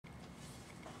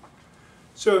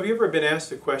So have you ever been asked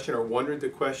the question or wondered the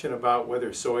question about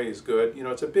whether soy is good? You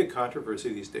know, it's a big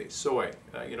controversy these days, soy.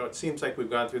 You know, it seems like we've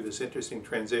gone through this interesting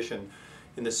transition.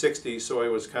 In the 60s,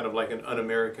 soy was kind of like an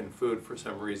un-American food for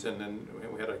some reason, and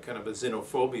we had a kind of a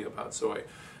xenophobia about soy.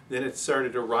 Then it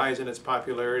started to rise in its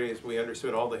popularity as we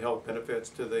understood all the health benefits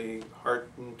to the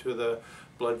heart and to the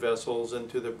blood vessels and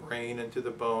to the brain and to the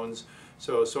bones.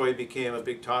 So soy became a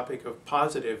big topic of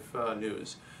positive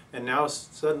news. And now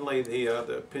suddenly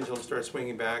the pendulum starts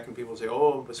swinging back and people say,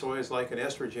 oh, soy is like an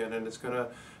estrogen and it's going to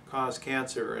cause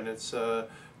cancer and it's going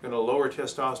to lower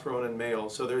testosterone in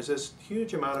males. So there's this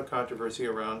huge amount of controversy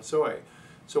around soy.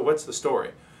 So what's the story?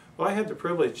 Well, I had the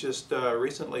privilege just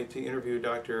recently to interview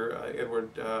Dr. Edwin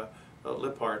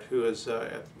Lephart, who is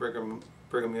at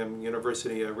Brigham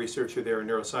University, a researcher there in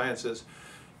neurosciences,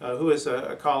 who is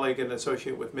a colleague and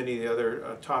associate with many of the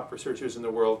other top researchers in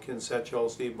the world, Ken Setchell,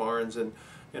 Steve Barnes, and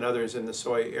others in the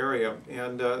soy area.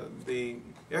 And the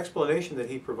explanation that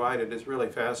he provided is really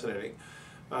fascinating.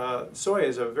 Soy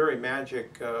is a very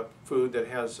magic food that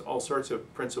has all sorts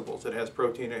of principles. It has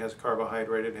protein, it has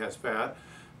carbohydrate, it has fat.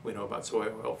 We know about soy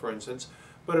oil, for instance.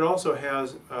 But it also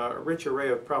has a rich array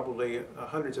of probably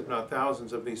hundreds, if not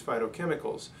thousands, of these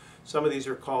phytochemicals. Some of these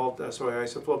are called soy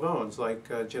isoflavones, like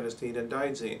genistein and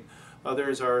didzine.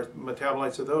 Others are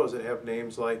metabolites of those that have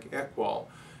names like equal.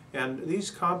 And these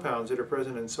compounds that are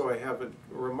present in soy have a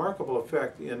remarkable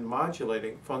effect in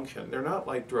modulating function. They're not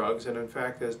like drugs, and in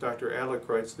fact, as Dr.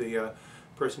 Adlerkreutz, the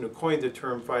person who coined the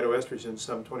term phytoestrogens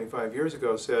some 25 years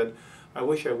ago, said, I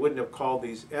wish I wouldn't have called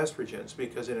these estrogens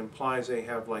because it implies they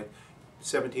have like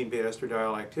 17-beta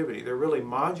estradiol activity. They're really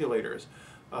modulators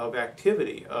of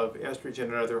activity of estrogen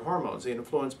and other hormones. They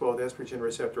influence both estrogen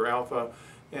receptor alpha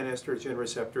and estrogen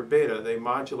receptor beta. They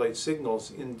modulate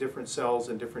signals in different cells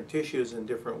and different tissues in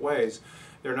different ways.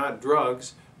 They're not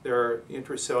drugs, they're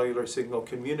intracellular signal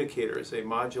communicators. They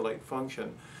modulate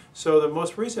function. So the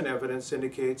most recent evidence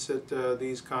indicates that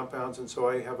these compounds in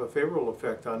soy have a favorable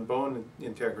effect on bone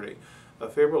integrity, a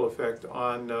favorable effect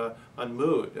on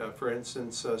mood. For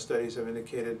instance, studies have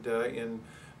indicated in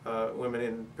women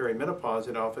in perimenopause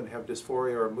that often have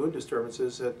dysphoria or mood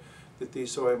disturbances that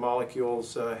these soy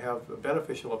molecules have a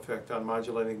beneficial effect on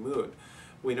modulating mood.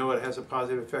 We know it has a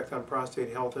positive effect on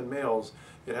prostate health in males.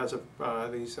 It has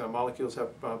these molecules have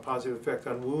a positive effect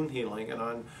on wound healing and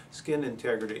on skin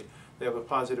integrity. They have a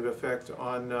positive effect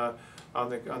on the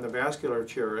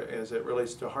vasculature as it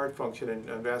relates to heart function and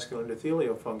vascular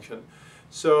endothelial function.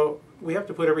 So we have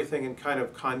to put everything in kind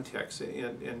of context,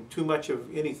 and too much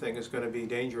of anything is going to be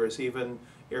dangerous, even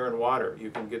air and water. You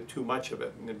can get too much of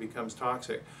it and it becomes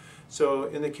toxic. So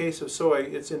in the case of soy,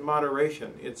 it's in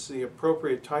moderation. It's the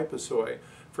appropriate type of soy.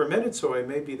 Fermented soy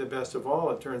may be the best of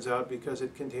all, it turns out, because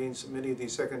it contains many of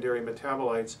these secondary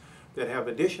metabolites that have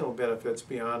additional benefits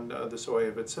beyond the soy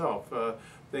of itself,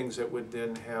 things that would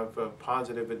then have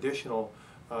positive additional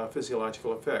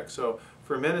physiological effects. So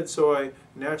fermented soy,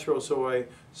 natural soy,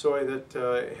 soy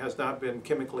that has not been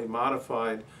chemically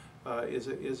modified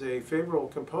is a favorable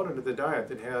component of the diet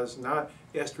that has not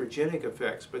estrogenic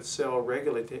effects but cell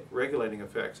regulating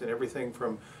effects, and everything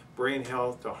from brain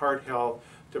health to heart health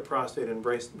to prostate and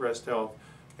breast health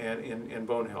and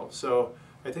bone health. So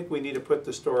I think we need to put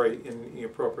the story in the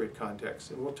appropriate context,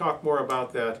 and we'll talk more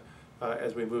about that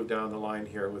as we move down the line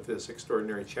here with this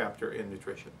extraordinary chapter in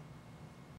nutrition.